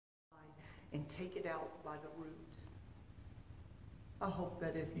and take it out by the root. I hope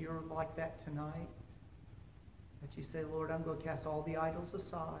that if you're like that tonight, that you say, Lord, I'm going to cast all the idols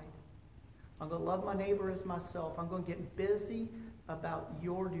aside. I'm going to love my neighbor as myself. I'm going to get busy about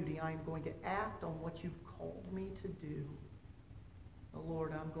your duty. I'm going to act on what you've called me to do.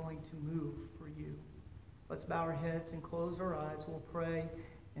 Lord, I'm going to move for you. Let's bow our heads and close our eyes. We'll pray,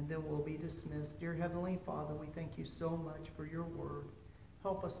 and then we'll be dismissed. Dear Heavenly Father, we thank you so much for your word.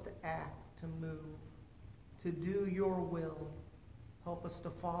 Help us to act, to move, to do your will. Help us to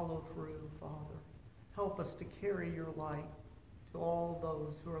follow through, Father. Help us to carry your light to all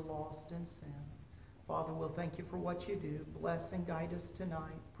those who are lost in sin. Father, we'll thank you for what you do. Bless and guide us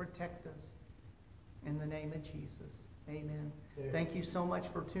tonight. Protect us. In the name of Jesus. Amen. Thank you so much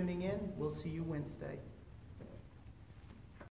for tuning in. We'll see you Wednesday.